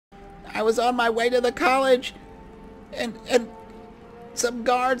I was on my way to the college, and some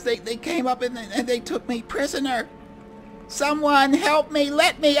guards, they came up and they took me prisoner. Someone help me,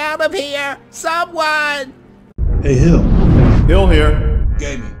 let me out of here! Someone! Hey, Hill. Hill here.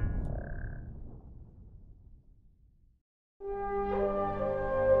 Gaming.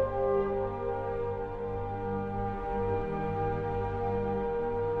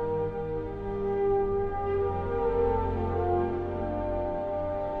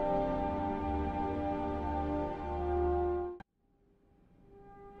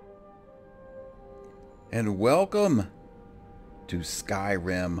 And welcome to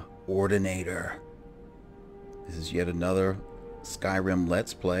Skyrim Ordinator. This is yet another Skyrim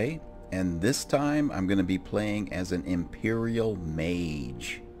Let's Play, and this time I'm going to be playing as an Imperial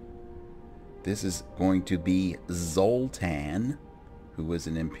mage. This is going to be Zoltan, who is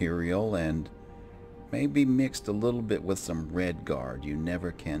an Imperial and maybe mixed a little bit with some Redguard. You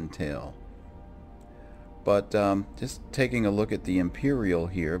never can tell. But just taking a look at the Imperial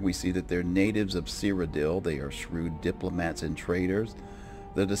here, we see that they're natives of Cyrodiil. They are shrewd diplomats and traders,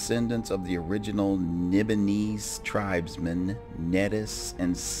 the descendants of the original Nibonese tribesmen, Nettis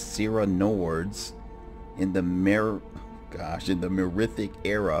and Syrah Nords in the Merithic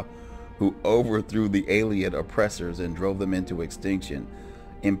era, who overthrew the alien oppressors and drove them into extinction.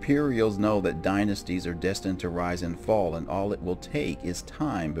 Imperials know that dynasties are destined to rise and fall, and all it will take is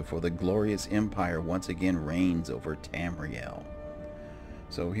time before the glorious empire once again reigns over Tamriel.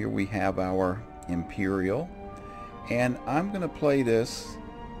 So here we have our Imperial, and I'm going to play this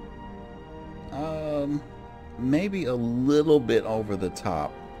maybe a little bit over the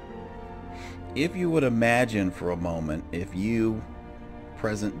top. If you would imagine for a moment, if you,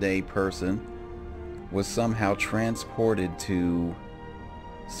 present day person, was somehow transported to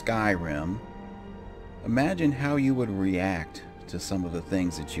Skyrim, imagine how you would react to some of the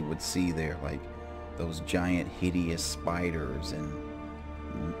things that you would see there, like those giant hideous spiders and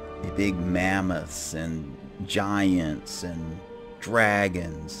big mammoths and giants and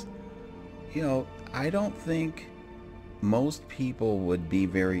dragons. You know, I don't think most people would be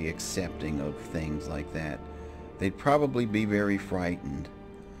very accepting of things like that. They'd probably be very frightened.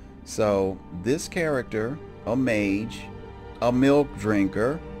 So this character, a mage, a milk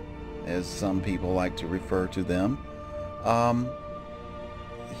drinker, as some people like to refer to them,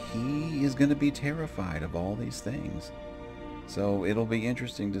 he is going to be terrified of all these things. So it'll be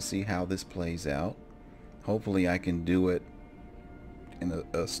interesting to see how this plays out. Hopefully I can do it in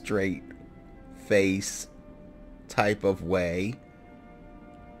a straight face type of way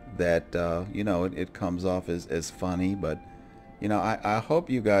that you know, it comes off as funny. But you know, I hope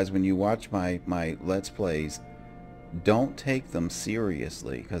you guys, when you watch my Let's Plays, don't take them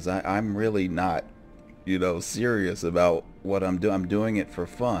seriously, because I'm really not, you know, serious about what I'm doing. I'm doing it for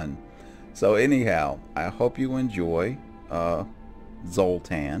fun. So anyhow, I hope you enjoy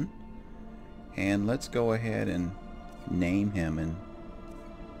Zoltan, and let's go ahead and name him and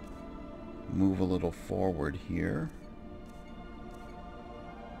move a little forward here.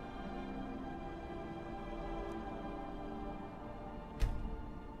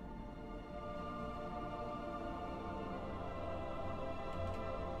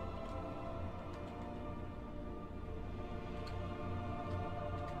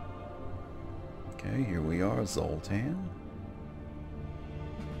 Okay, here we are, Zoltan.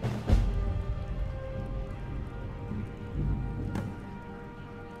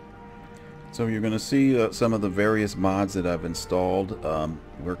 So you're going to see some of the various mods that I've installed.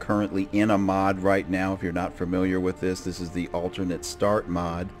 We're currently in a mod right now. If you're not familiar with this, this is the alternate start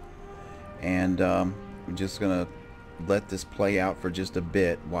mod. And I'm just going to let this play out for just a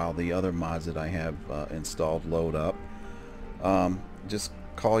bit while the other mods that I have installed load up. Just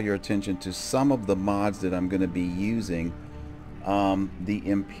call your attention to some of the mods that I'm going to be using. The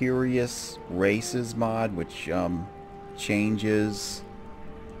Imperius Races mod, which changes,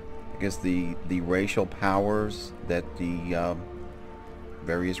 I guess, the racial powers that the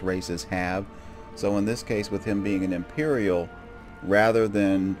various races have. So in this case, with him being an Imperial, rather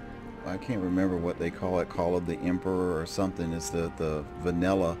than, I can't remember what they call it, Call of the Emperor or something, it's the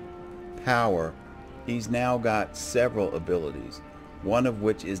vanilla power, he's now got several abilities. One of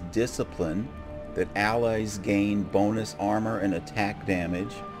which is Discipline, that allies gain bonus armor and attack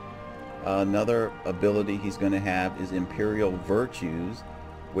damage. Another ability he's going to have is Imperial Virtues,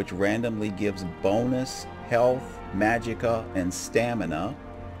 which randomly gives bonus health, magicka, and stamina.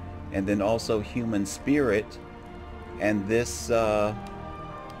 And then also Human Spirit, and this hang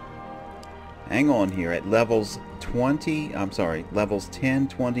on here, at levels 20, I'm sorry, levels 10,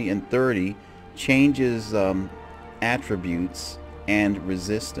 20, and 30 changes attributes and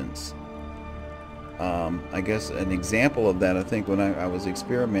resistance. I guess an example of that, I think when I was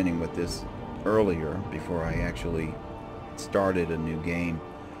experimenting with this earlier, before I actually started a new game,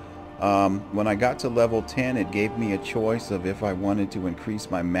 when I got to level 10, it gave me a choice of if I wanted to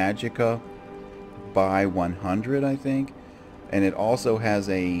increase my magicka by 100, I think, and it also has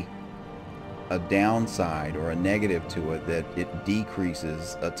a downside or a negative to it, that it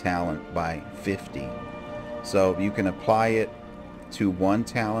decreases a talent by 50. So you can apply it to one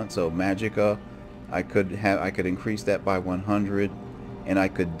talent. So magicka, I could increase that by 100, and I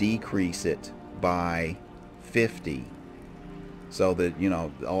could decrease it by 50, so that, you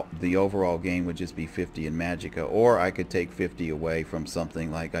know, the overall gain would just be 50 in magicka. Or I could take 50 away from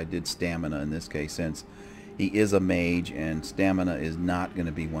something like I did stamina in this case, since he is a mage and stamina is not going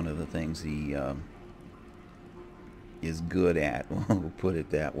to be one of the things he is good at. We'll put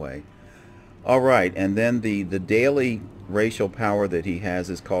it that way. Alright, and then the daily racial power that he has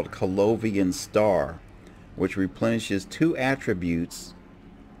is called Colovian Star, which replenishes 2 attributes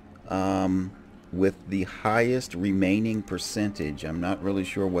with the highest remaining percentage. I'm not really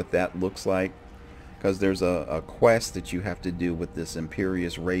sure what that looks like, because there's a quest that you have to do with this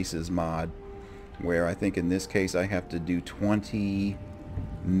Imperial Races mod, where I think in this case I have to do 20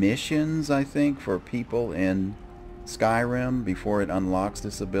 missions, I think, for people in Skyrim before it unlocks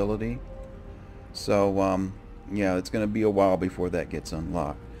this ability. So yeah, it's going to be a while before that gets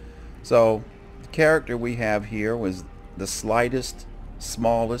unlocked. So the character we have here was the slightest,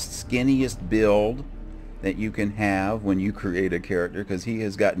 smallest, skinniest build that you can have when you create a character, because he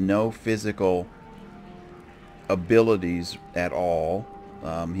has got no physical abilities at all.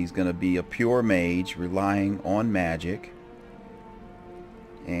 He's going to be a pure mage relying on magic.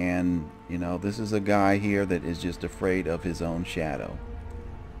 And, you know, this is a guy here that is just afraid of his own shadow.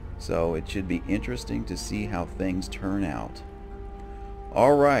 So it should be interesting to see how things turn out.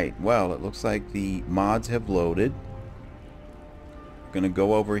 Alright, well, it looks like the mods have loaded. I'm going to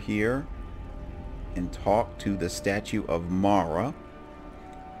go over here and talk to the statue of Mara.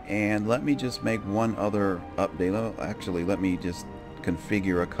 And let me just make one other update. Actually, let me just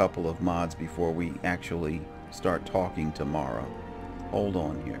configure a couple of mods before we actually start talking to Mara. Hold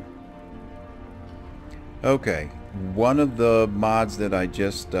on here. Okay, one of the mods that I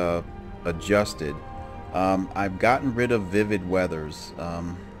just adjusted, I've gotten rid of Vivid Weathers.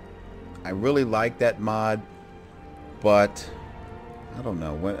 I really like that mod, but I don't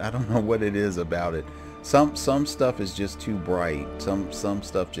know what it is about it. Some stuff is just too bright. Some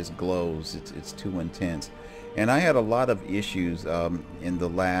stuff just glows. It's too intense. And I had a lot of issues in the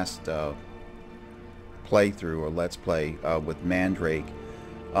last playthrough or let's play with Mandrake.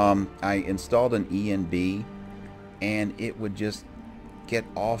 I installed an ENB and it would just get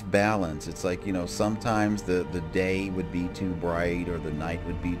off balance. It's like, you know, sometimes the day would be too bright or the night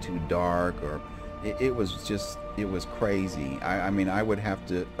would be too dark, or it was crazy. I mean, I would have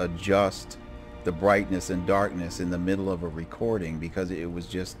to adjust the brightness and darkness in the middle of a recording because it was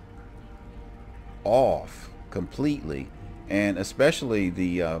just off completely. And especially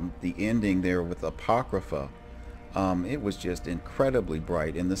the ending there with Apocrypha, it was just incredibly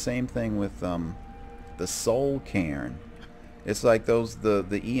bright. And the same thing with the Soul Cairn. It's like the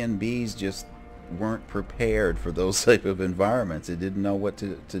ENBs just weren't prepared for those type of environments. It didn't know what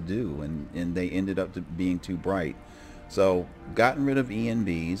to do, and they ended up being too bright. So gotten rid of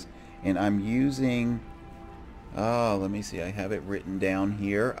ENBs, and I'm using, let me see, I have it written down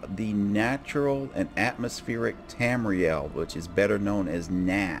here, the natural and atmospheric Tamriel, which is better known as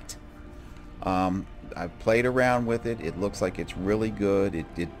Nat. I've played around with it. It looks like it's really good.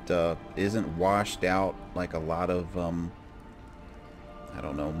 It isn't washed out like a lot of I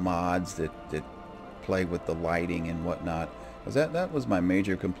don't know, mods that play with the lighting and whatnot. Because that was my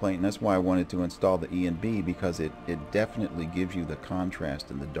major complaint, and that's why I wanted to install the ENB, because it definitely gives you the contrast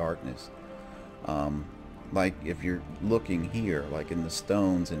and the darkness. Like if you're looking here, like in the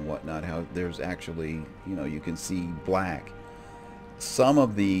stones and whatnot, how there's actually, you know, you can see black. Some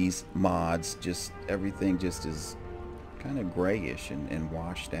of these mods, just everything just is kind of grayish and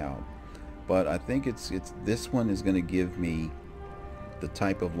washed out. But I think it's this one is going to give me the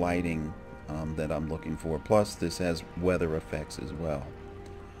type of lighting that I'm looking for. Plus this has weather effects as well.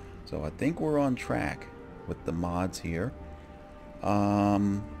 So I think we're on track with the mods here.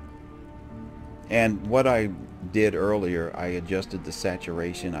 And what I did earlier, I adjusted the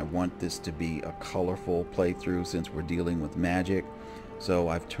saturation. I want this to be a colorful playthrough since we're dealing with magic. So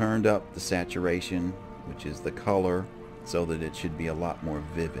I've turned up the saturation, which is the color, so that it should be a lot more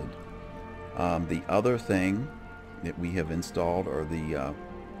vivid. The other thing that we have installed are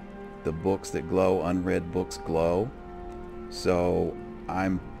the books that glow. Unread books glow. So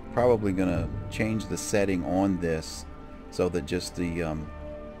I'm probably gonna change the setting on this so that just the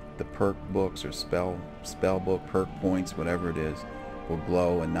perk books or spell book perk points, whatever it is, will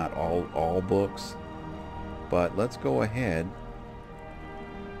glow and not all books. But let's go ahead,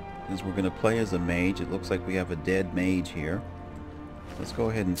 because we're gonna play as a mage. It looks like we have a dead mage here. Let's go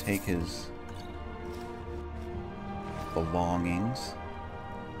ahead and take his belongings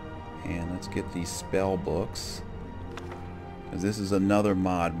and let's get these spell books, because this is another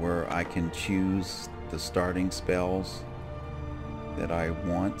mod where I can choose the starting spells that I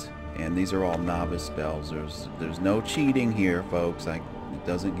want, and these are all novice spells. There's no cheating here, folks. It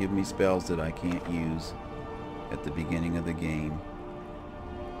doesn't give me spells that I can't use at the beginning of the game.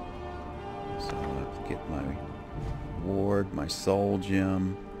 So I have to get my ward, my soul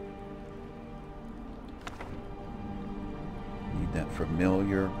gem. Need that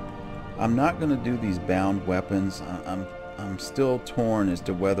familiar. I'm not going to do these bound weapons. I'm still torn as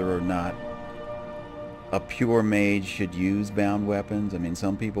to whether or not a pure mage should use bound weapons. I mean,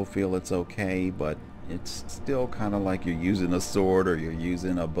 some people feel it's okay, but it's still kind of like you're using a sword or you're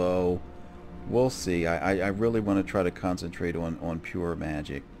using a bow. We'll see. I really want to try to concentrate on pure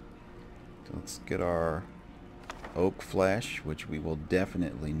magic. So let's get our oak flesh, which we will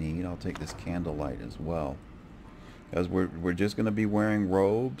definitely need. I'll take this candlelight as well, because we're just going to be wearing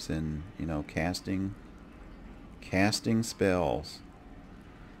robes and, you know, casting spells.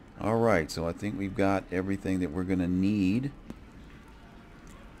 Alright, so I think we've got everything that we're going to need.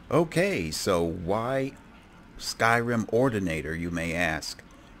 Okay, so why Skyrim Ordinator, you may ask?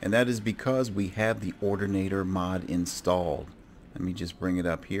 And that is because we have the Ordinator mod installed. Let me just bring it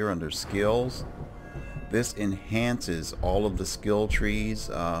up here under skills. This enhances all of the skill trees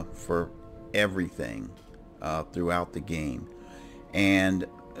for everything throughout the game. And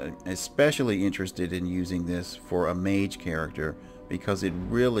especially interested in using this for a mage character, because it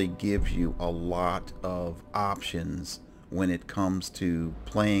really gives you a lot of options when it comes to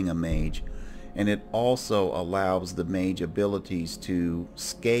playing a mage, and it also allows the mage abilities to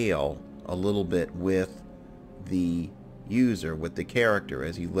scale a little bit with the user, with the character.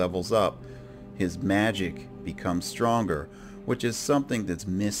 As he levels up, his magic becomes stronger, which is something that's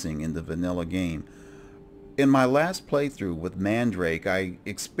missing in the vanilla game. In my last playthrough with Mandrake, I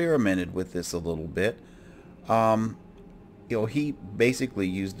experimented with this a little bit. You know, he basically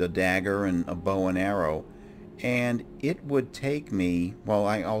used a dagger and a bow and arrow, and it would take me, well,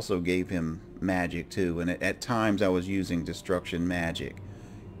 I also gave him magic too, and at times I was using destruction magic,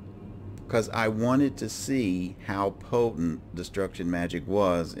 because I wanted to see how potent destruction magic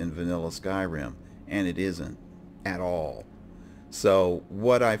was in vanilla Skyrim, and it isn't at all. So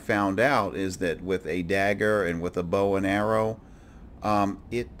what I found out is that with a dagger and with a bow and arrow,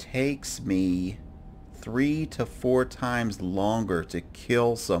 it takes me 3 to 4 times longer to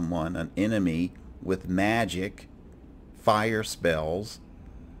kill someone, an enemy, with magic, fire spells,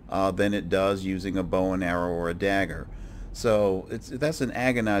 than it does using a bow and arrow or a dagger. So that's an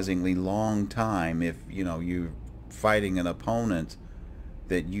agonizingly long time if, you know, you're fighting an opponent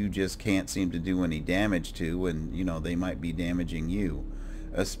that you just can't seem to do any damage to, and, you know, they might be damaging you.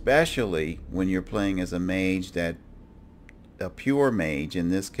 Especially when you're playing as a mage, that a pure mage in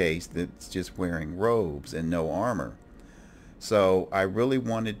this case, that's just wearing robes and no armor. So I really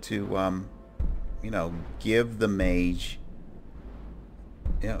wanted to you know, give the mage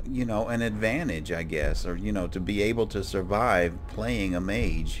you know, an advantage, I guess, or, you know, to be able to survive playing a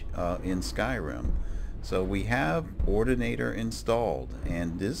mage in Skyrim. So we have Ordinator installed,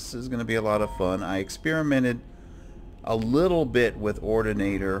 and this is going to be a lot of fun. I experimented a little bit with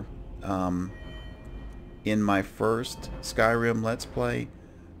Ordinator in my first Skyrim Let's Play,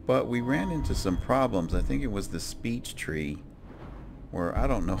 but we ran into some problems. I think it was the speech tree, where I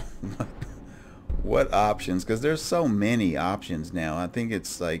don't know what options, because there's so many options now. I think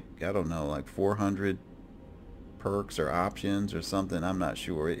it's like, I don't know, like 400 perks or options or something. I'm not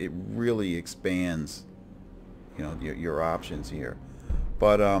sure. It really expands, you know, your options here.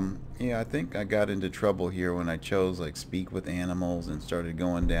 But yeah, I think I got into trouble here when I chose like speak with animals and started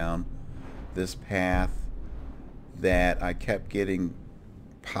going down this path, that I kept getting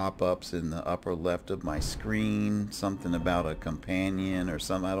pop-ups in the upper left of my screen, something about a companion or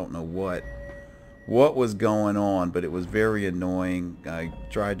something. I don't know what was going on, but it was very annoying. I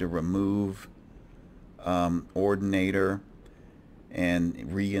tried to remove Ordinator and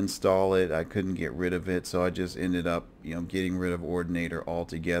reinstall it. I couldn't get rid of it, so I just ended up, you know, getting rid of Ordinator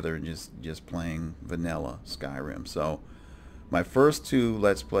altogether and just playing vanilla Skyrim. So my first 2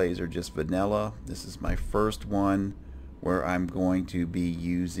 Let's Plays are just vanilla. This is my first one where I'm going to be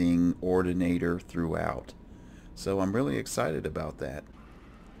using Ordinator throughout. So I'm really excited about that.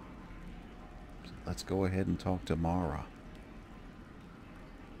 let's go ahead and talk to Mara.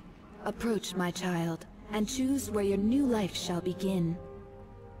 Approach, my child, and choose where your new life shall begin.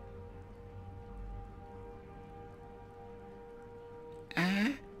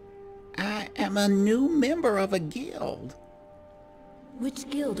 I am a new member of a guild. Which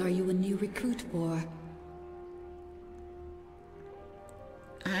guild are you a new recruit for?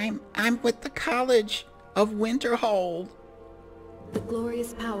 I'm with the College of Winterhold. The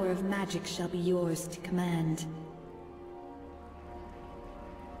glorious power of magic shall be yours to command.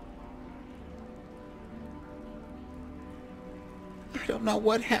 I don't know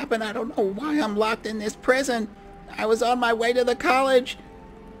what happened. I don't know why I'm locked in this prison. I was on my way to the college,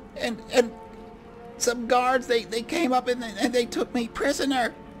 and some guards, they came up and they took me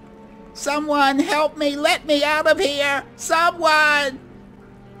prisoner. Someone help me! Let me out of here! Someone!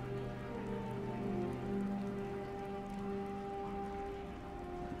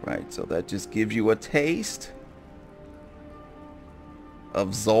 Right, so that just gives you a taste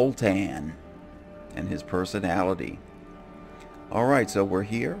of Zoltan and his personality. Alright, so we're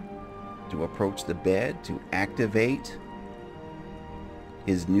here to approach the bed to activate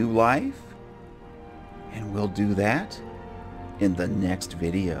his new life, and we'll do that in the next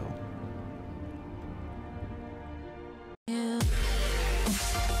video.